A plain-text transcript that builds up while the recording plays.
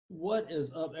What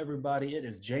is up, everybody? It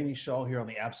is Jamie Shaw here on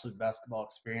the Absolute Basketball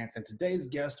Experience. And today's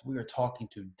guest, we are talking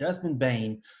to Desmond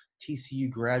Bane,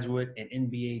 TCU graduate and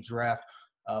NBA draft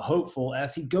hopeful,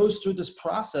 as he goes through this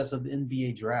process of the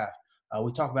NBA draft.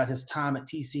 We talk about his time at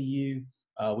TCU.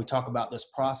 We talk about this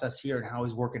process here and how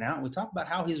he's working out. And we talk about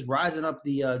how he's rising up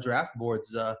the draft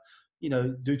boards,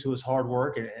 due to his hard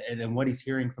work and what he's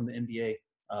hearing from the NBA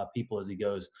people as he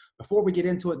goes. Before we get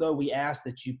into it, though, we ask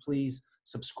that you please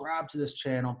subscribe to this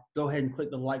channel. Go ahead and click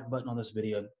the like button on this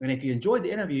video. And if you enjoyed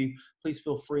the interview, please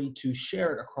feel free to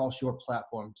share it across your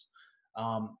platforms.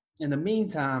 In the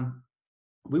meantime,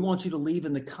 we want you to leave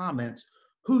in the comments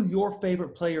who your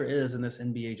favorite player is in this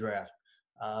NBA draft.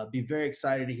 Be very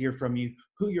excited to hear from you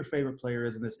who your favorite player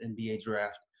is in this NBA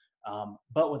draft.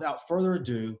 But without further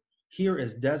ado, here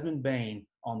is Desmond Bane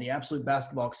on the Absolute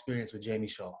Basketball Experience with Jamie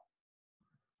Shaw.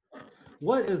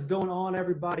 What is going on,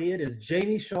 everybody? It is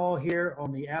Jamie Shaw here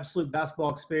on the Absolute Basketball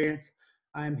Experience.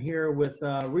 I'm here with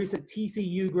recent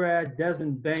TCU grad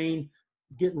Desmond Bane,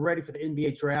 getting ready for the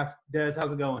NBA draft. Des,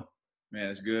 how's it going? Man,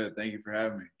 it's good. Thank you for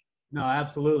having me. No,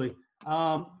 absolutely.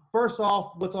 First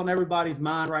off, what's on everybody's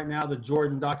mind right now? The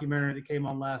Jordan documentary that came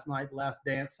on last night, Last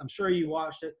Dance. I'm sure you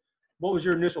watched it. What was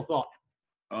your initial thought?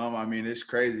 It's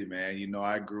crazy, man.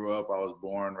 I grew up, I was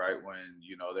born right when,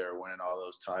 they were winning all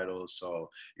those titles. So,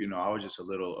 I was just a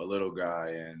little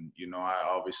guy, and, I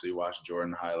obviously watched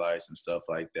Jordan highlights and stuff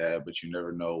like that, but you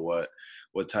never know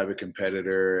what type of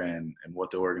competitor and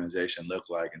what the organization looked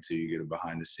like until you get a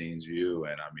behind the scenes view.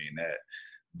 And that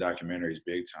documentary is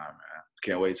big time, man.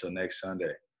 Can't wait till next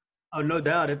Sunday. Oh, no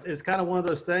doubt. It's kind of one of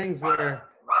those things where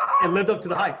it lived up to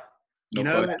the hype.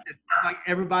 It's like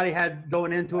everybody had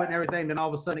going into it and everything. Then all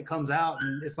of a sudden it comes out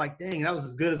and it's like, dang, that was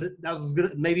as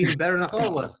good, maybe even better than I thought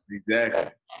it was. Exactly.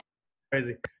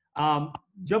 Crazy.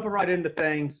 Jumping right into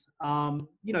things.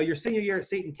 Your senior year at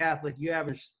Seton Catholic, you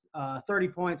averaged 30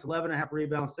 points, 11.5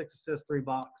 rebounds, 6 assists, 3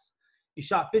 blocks. You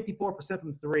shot 54%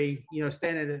 from three,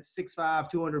 standing at 6'5",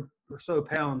 200 or so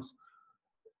pounds.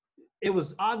 It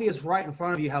was obvious right in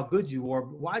front of you how good you were.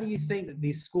 But why do you think that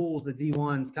these schools, the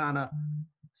D1s, kind of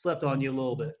slept on you a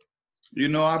little bit?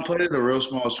 I played at a real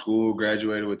small school,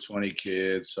 graduated with 20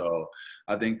 kids. So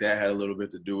I think that had a little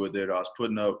bit to do with it. I was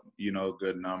putting up,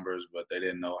 good numbers, but they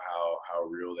didn't know how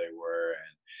real they were.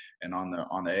 And on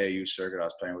the AAU circuit, I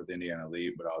was playing with Indiana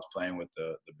Elite, but I was playing with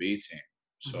the B team.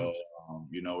 So,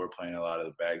 we're playing a lot of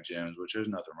the back gyms, which there's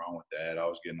nothing wrong with that. I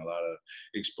was getting a lot of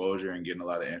exposure and getting a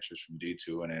lot of interest from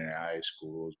D2 and NAIA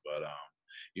schools. But,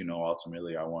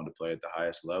 ultimately I wanted to play at the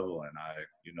highest level, and I,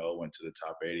 went to the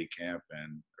top 80 camp,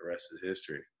 and the rest is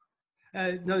history.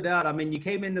 No doubt. I mean, you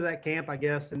came into that camp, I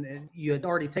guess, and you had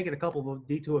already taken a couple of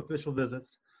D2 official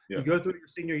visits. Yeah. You go through your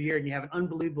senior year, and you have an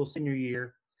unbelievable senior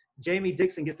year. Jamie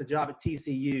Dixon gets the job at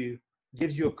TCU,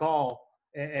 gives you a call,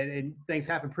 and things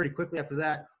happen pretty quickly after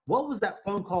that. What was that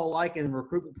phone call like and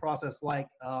recruitment process like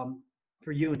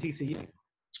for you and TCU?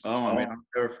 I'll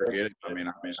never forget it.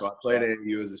 So I played at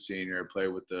AU as a senior,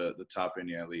 played with the top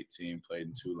Indiana Elite team, played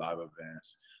in 2 live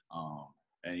events.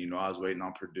 And, I was waiting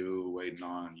on Purdue, waiting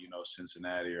on,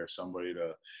 Cincinnati or somebody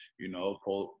to,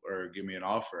 pull or give me an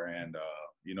offer. And,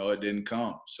 it didn't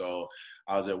come. So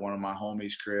I was at one of my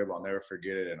homies' crib. I'll never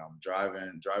forget it. And I'm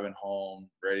driving home,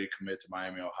 ready to commit to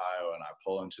Miami, Ohio. And I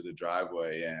pull into the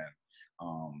driveway, and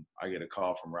I get a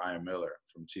call from Ryan Miller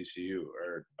from TCU.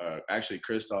 Actually,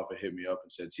 Christoph had hit me up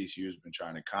and said TCU's been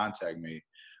trying to contact me.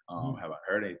 Have I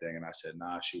heard anything? And I said,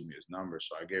 nah, shoot me his number.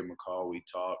 So I gave him a call. We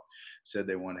talked, said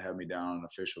they wanted to have me down on an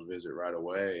official visit right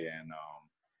away.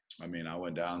 And, I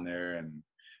went down there and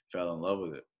fell in love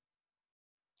with it.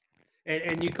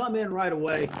 And you come in right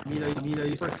away.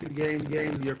 You first 2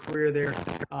 games of your career there.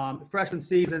 Freshman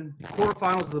season,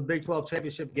 quarterfinals of the Big 12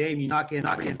 championship game. You knock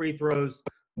in free throws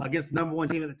against the number 1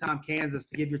 team at the time, Kansas,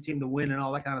 to give your team the win and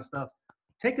all that kind of stuff.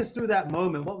 Take us through that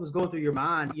moment. What was going through your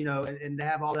mind, and to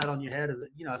have all that on your head as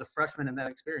a freshman in that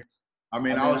experience? I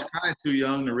was kind of too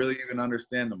young to really even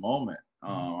understand the moment.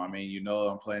 I'm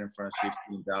playing in front of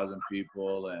 16,000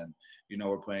 people, and,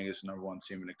 we're playing against the number 1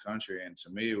 team in the country. And to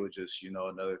me, it was just,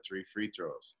 another 3 free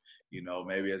throws.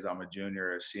 Maybe as I'm a junior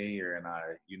or a senior and I,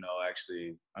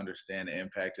 actually understand the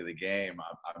impact of the game,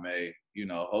 I may,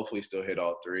 hopefully still hit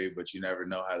all 3, but you never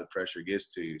know how the pressure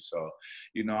gets to you. So,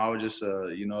 I was just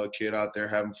a kid out there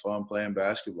having fun playing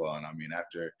basketball. And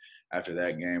after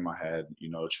that game, I had,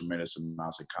 tremendous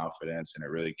amounts of confidence, and it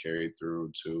really carried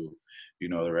through to,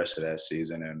 the rest of that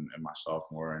season and my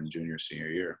sophomore and senior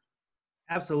year.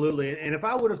 Absolutely. And if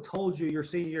I would have told you your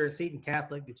senior year at Seton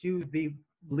Catholic that you would be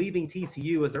leaving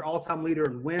TCU as their all-time leader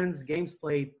in wins, games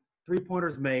played,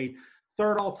 3-pointers made,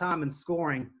 3rd all-time in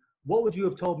scoring, what would you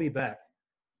have told me back?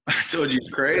 I told you it's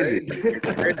crazy.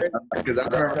 Because I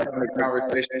remember having a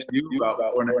conversation with you about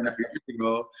 4.5 years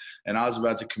ago, and I was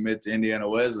about to commit to Indiana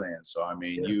Wesleyan. So, I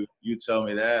mean, you tell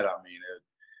me that, I mean,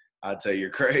 I'd tell you you're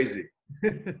crazy.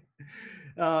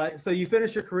 So you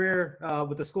finished your career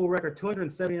with the school record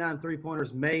 279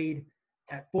 three-pointers made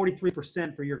at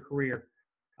 43% for your career.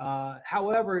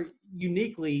 However,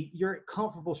 uniquely, you're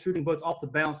comfortable shooting both off the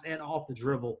bounce and off the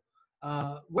dribble.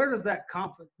 Where does that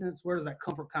confidence, where does that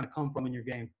comfort kind of come from in your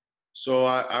game? So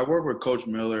I worked with Coach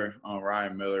Miller,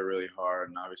 Ryan Miller, really hard,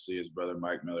 and obviously his brother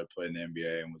Mike Miller played in the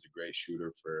NBA and was a great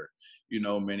shooter for,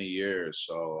 many years.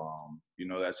 So,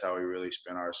 that's how we really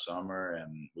spent our summer,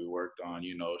 and we worked on,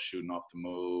 shooting off the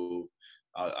move.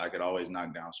 I could always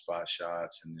knock down spot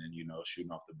shots, and then,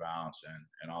 shooting off the bounce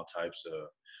and all types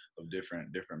of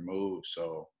different moves.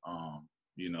 So,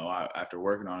 after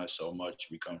working on it so much,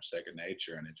 it becomes second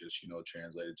nature, and it just,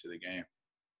 translated to the game.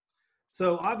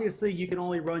 So obviously you can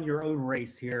only run your own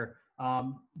race here,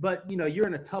 but you're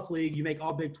in a tough league. You make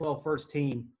all Big 12 first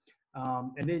team,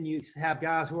 and then you have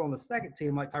guys who are on the second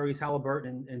team like Tyrese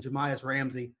Halliburton and Jamias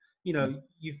Ramsey. You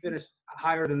finish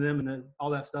higher than them and all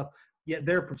that stuff. Yet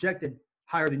they're projected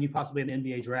higher than you possibly in the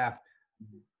NBA draft.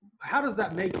 How does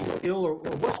that make you feel, or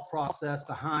what's the process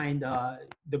behind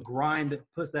the grind that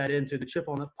puts that into the chip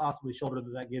on the possibly shoulder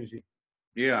that gives you?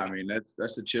 Yeah, I mean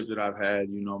that's the chip that I've had,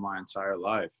 my entire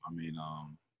life. I mean,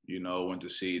 went to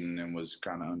Seton and was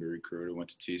kind of under recruited. Went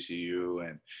to TCU,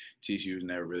 and TCU's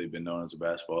never really been known as a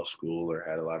basketball school or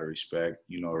had a lot of respect,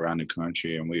 around the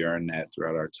country, and we earned that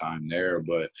throughout our time there.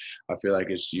 But I feel like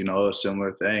it's, a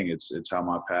similar thing. It's how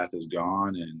my path has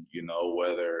gone, and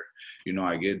whether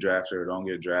I get drafted or don't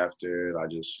get drafted, I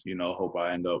just hope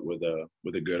I end up with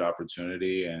a good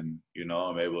opportunity, and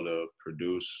I'm able to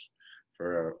produce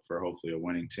for hopefully a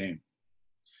winning team.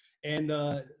 And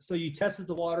so you tested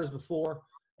the waters before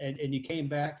and you came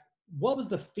back. What was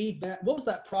the feedback? What was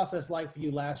that process like for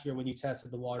you last year when you tested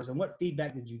the waters, and what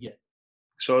feedback did you get?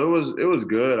 So it was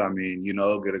good. I mean, get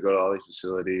to go to all these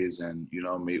facilities and,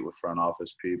 meet with front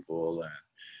office people and,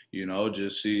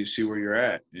 just see where you're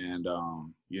at. And,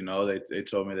 they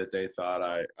told me that they thought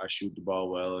I shoot the ball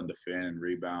well and defend and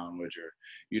rebound, which are,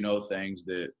 things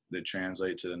that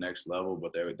translate to the next level,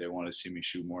 but they want to see me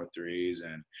shoot more threes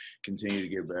and continue to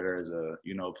get better as a,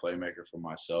 playmaker for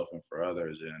myself and for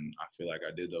others. And I feel like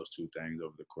I did those two things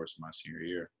over the course of my senior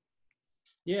year.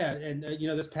 Yeah, and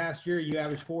this past year you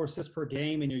averaged 4 assists per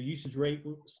game, and your usage rate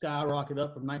skyrocketed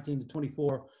up from 19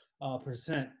 to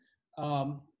 24%.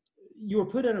 You were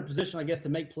put in a position, I guess, to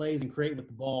make plays and create with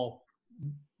the ball.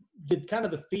 Did kind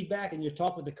of the feedback and your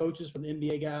talk with the coaches from the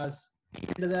NBA guys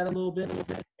into that a little bit?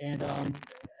 And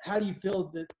how do you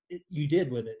feel that you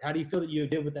did with it? How do you feel that you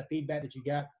did with that feedback that you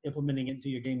got implementing it into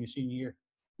your game your senior year?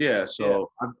 Yeah,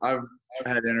 so I've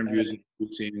had interviews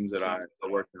with teams that I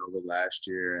worked out with last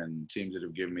year, and teams that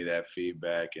have given me that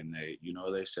feedback, and they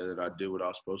said that I did what I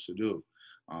was supposed to do.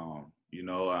 I'm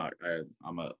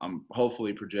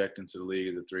hopefully projecting to the league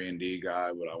as a 3-and-D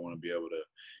guy, but I want to be able to,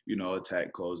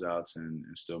 attack closeouts and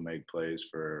still make plays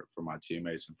for my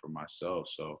teammates and for myself.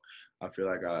 So I feel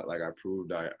like I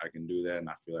proved I can do that, and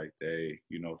I feel like they,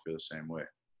 feel the same way.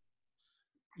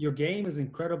 Your game is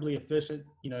incredibly efficient.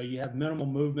 You have minimal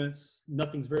movements.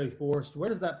 Nothing's very forced. Where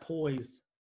does that poise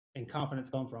and confidence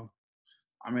come from?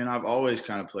 I mean, I've always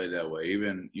kind of played that way.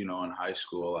 Even, in high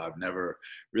school, I've never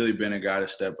really been a guy to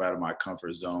step out of my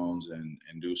comfort zones and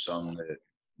do something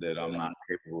that I'm not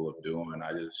capable of doing.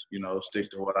 I just, stick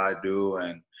to what I do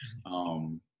and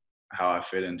how I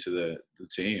fit into the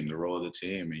team, the role of the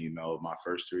team. And, my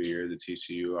first 3 years at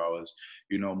TCU, I was,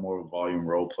 more of a volume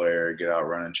role player, get out,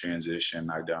 run in transition,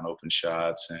 knock down open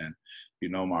shots. And,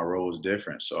 my role was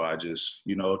different. So I just,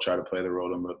 try to play the role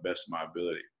to the best of my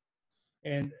ability.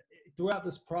 And throughout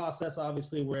this process,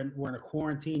 obviously, we're in a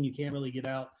quarantine. You can't really get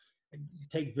out,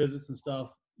 take visits and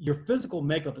stuff. Your physical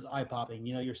makeup is eye-popping.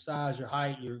 Your size, your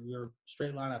height, your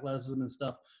straight line athleticism and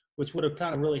stuff, which would have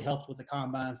kind of really helped with the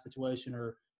combine situation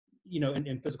or,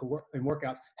 in physical work and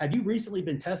workouts. Have you recently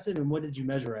been tested, and what did you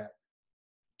measure at?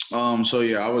 So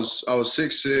yeah, I was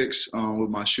 6'6", with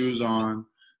my shoes on,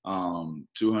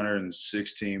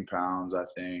 216 pounds, I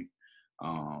think.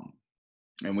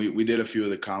 And we did a few of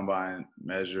the combine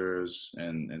measures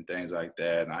and things like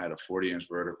that. And I had a 40-inch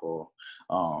vertical.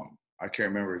 I can't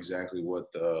remember exactly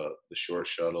what the short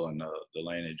shuttle and the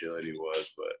lane agility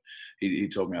was, but he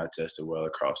told me I tested well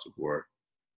across the board.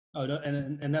 Oh, no,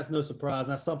 and that's no surprise.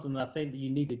 That's something that I think that you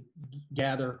need to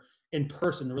gather in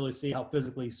person to really see how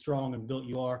physically strong and built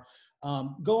you are.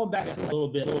 Going back a little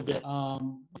bit,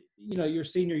 your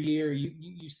senior year,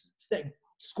 you set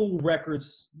school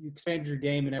records, you expanded your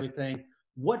game and everything.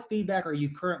 What feedback are you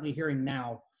currently hearing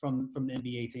now from the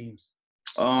NBA teams?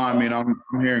 I mean, I'm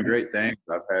hearing great things.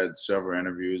 I've had several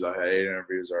interviews. I had 8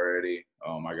 interviews already.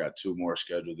 I got 2 more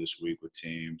scheduled this week with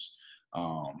teams,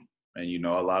 and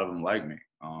a lot of them like me.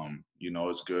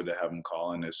 It's good to have them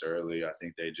call in this early. I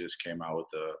think they just came out with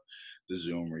the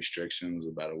Zoom restrictions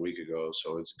about a week ago,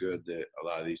 so it's good that a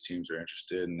lot of these teams are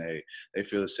interested and they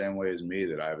feel the same way as me,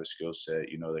 that I have a skill set,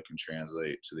 that can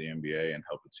translate to the NBA and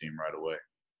help a team right away.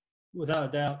 Without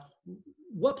a doubt.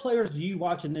 What players do you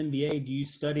watch in the NBA? Do you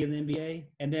study in the NBA?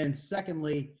 And then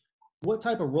secondly, what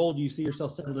type of role do you see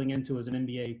yourself settling into as an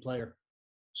NBA player?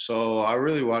 So I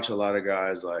really watch a lot of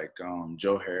guys like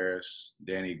Joe Harris,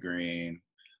 Danny Green,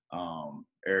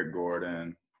 Eric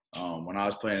Gordon. When I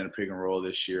was playing in the pick and roll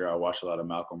this year, I watched a lot of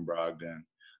Malcolm Brogdon.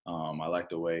 I like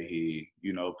the way he,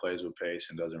 plays with pace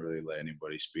and doesn't really let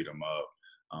anybody speed him up,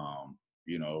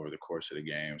 over the course of the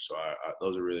game. So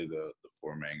those are really the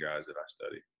 4 main guys that I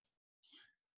study.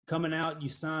 Coming out, you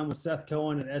signed with Seth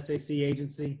Cohen at SAC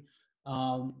Agency.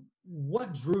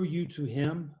 What drew you to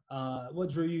him? What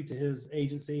drew you to his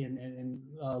agency and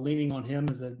leaning on him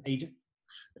as an agent?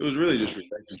 It was really just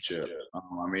relationship.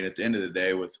 I mean, at the end of the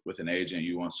day, with an agent,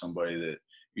 you want somebody that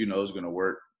is going to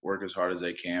work as hard as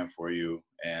they can for you.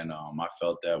 And I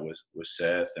felt that with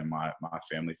Seth, and my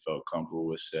family felt comfortable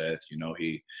with Seth.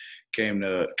 He came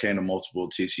to multiple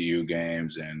TCU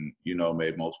games and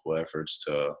made multiple efforts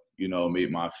to meet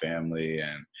my family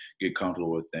and get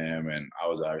comfortable with them. And I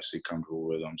was obviously comfortable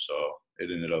with them, so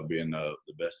it ended up being the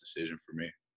best decision for me.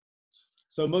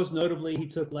 So most notably, he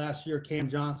took last year Cam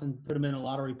Johnson, put him in a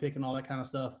lottery pick and all that kind of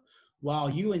stuff. While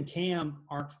you and Cam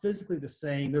aren't physically the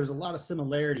same, there's a lot of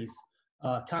similarities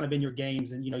kind of in your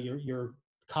games. And, you're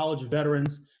college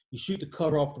veterans. You shoot the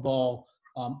cover off the ball,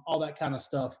 all that kind of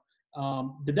stuff.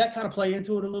 Did that kind of play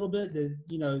into it a little bit?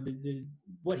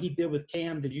 What he did with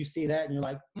Cam, did you see that and you're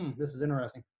like, this is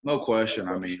interesting? No question.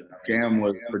 I mean, Cam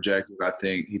was projected, I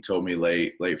think he told me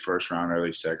late first round,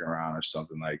 early second round or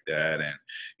something like that. And,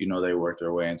 they worked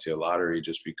their way into a lottery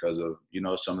just because of,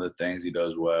 some of the things he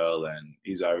does well. And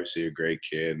he's obviously a great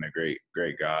kid and a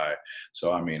great guy.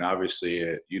 So, I mean, obviously,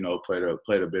 it, played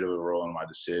a bit of a role in my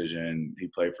decision. He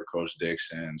played for Coach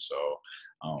Dixon. So,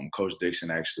 Coach Dixon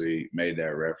actually made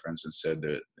that reference and said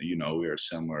that, we are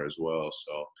similar as well.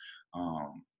 So,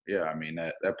 yeah, I mean,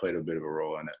 that played a bit of a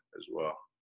role in it as well.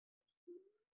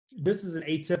 This is an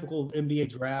atypical NBA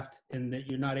draft in that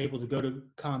you're not able to go to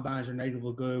combines, you're not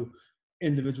able to go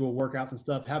individual workouts and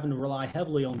stuff, having to rely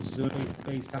heavily on Zoom,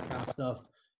 face-to-face kind of stuff.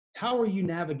 How are you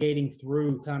navigating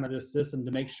through kind of this system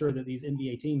to make sure that these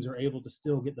NBA teams are able to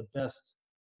still get the best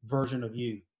version of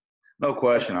you? No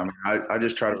question. I mean, I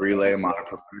just try to relay my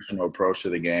professional approach to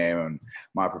the game and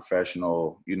my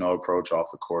professional, approach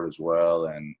off the court as well,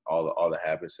 and all the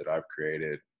habits that I've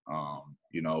created,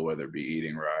 whether it be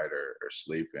eating right or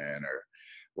sleeping or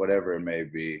whatever it may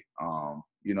be.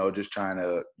 Just trying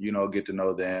to, get to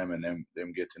know them and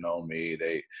them get to know me.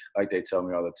 They tell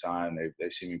me all the time, they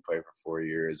see me play for 4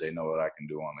 years. They know what I can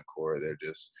do on the court. They're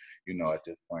just, at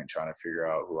this point trying to figure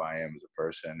out who I am as a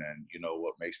person and,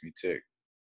 what makes me tick.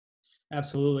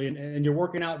 Absolutely. And you're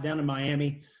working out down in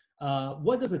Miami.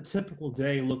 What does a typical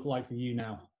day look like for you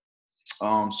now?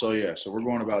 So we're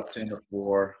going about 10 to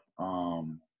 4,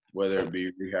 whether it be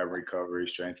rehab, recovery,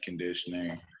 strength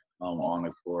conditioning, on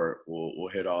the court. We'll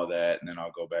hit all that, and then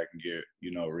I'll go back and get,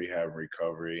 rehab and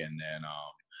recovery, and then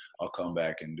I'll come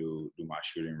back and do my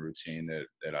shooting routine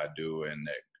that I do and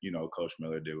that, Coach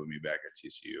Miller did with me back at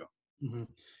TCU. Mm-hmm.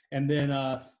 And then,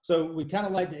 so we kind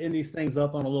of like to end these things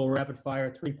up on a little rapid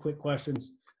fire, 3 quick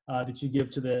questions that you give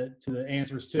to the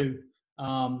answers to.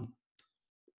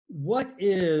 What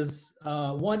is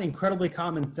one incredibly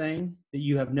common thing that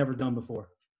you have never done before?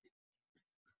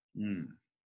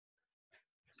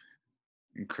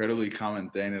 Incredibly common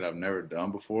thing that I've never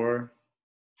done before.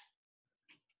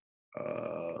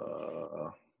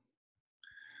 I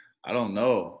don't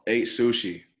know. Ate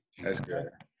sushi. That's good.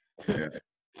 Yeah.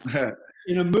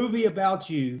 In a movie about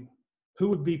you, who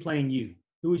would be playing you?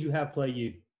 Who would you have play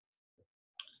you?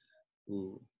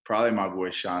 Ooh, probably my boy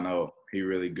Shano. He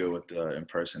really good with the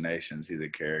impersonations. He's a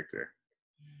character.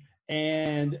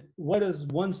 And what is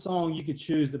one song you could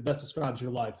choose that best describes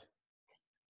your life?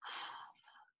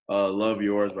 Love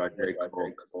Yours by J.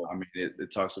 Cole. I mean,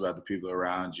 it talks about the people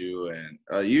around you, and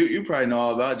you probably know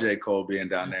all about J. Cole being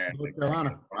down there in North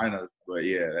Carolina. But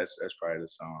yeah, that's probably the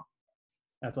song.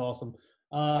 That's awesome.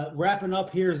 Wrapping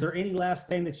up here, is there any last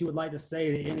thing that you would like to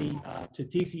say to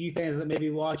TCU fans that may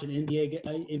be watching,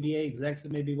 NBA execs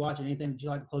that may be watching, anything that you'd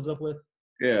like to close up with?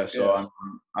 Yeah, so I'm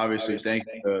obviously thank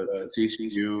you to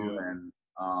TCU and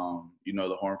you know,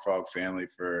 the Horned Frog family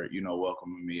for, you know,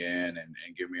 welcoming me in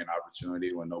and giving me an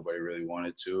opportunity when nobody really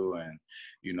wanted to. And,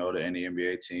 you know, to any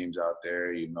NBA teams out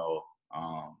there, you know,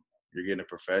 you're getting a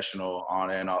professional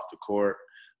on and off the court.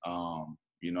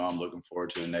 You know, I'm looking forward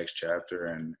to the next chapter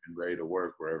and ready to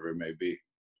work wherever it may be.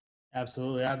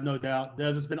 Absolutely. I have no doubt. Des,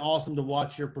 it's been awesome to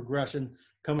watch your progression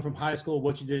coming from high school,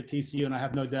 what you did at TCU, and I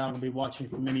have no doubt I'm going to be watching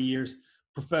for many years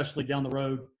professionally down the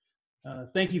road.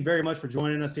 Thank you very much for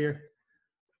joining us here.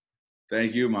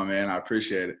 Thank you, my man. I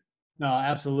appreciate it. No,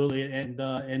 absolutely,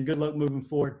 and good luck moving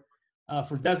forward.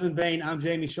 For Desmond Bane, I'm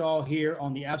Jamie Shaw here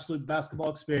on the Absolute Basketball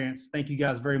Experience. Thank you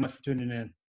guys very much for tuning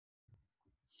in.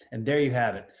 And there you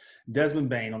have it, Desmond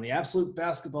Bane on the Absolute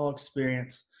Basketball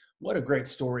Experience. What a great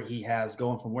story he has,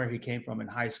 going from where he came from in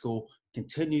high school,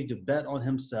 continued to bet on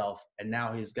himself, and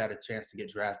now he's got a chance to get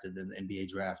drafted in the NBA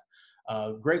draft.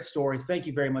 Great story. Thank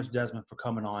you very much, Desmond, for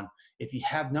coming on. If you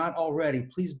have not already,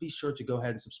 please be sure to go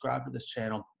ahead and subscribe to this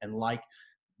channel and like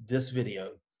this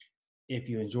video. If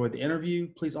you enjoyed the interview,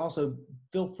 please also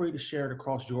feel free to share it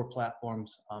across your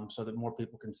platforms so that more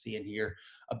people can see and hear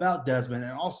about Desmond.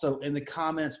 And also in the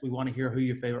comments, we want to hear who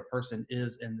your favorite person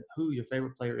is and who your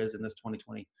favorite player is in this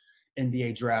 2020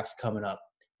 NBA draft coming up.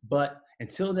 But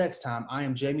until next time, I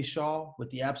am Jamie Shaw with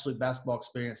the Absolute Basketball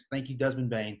Experience. Thank you, Desmond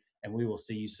Bane, and we will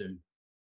see you soon.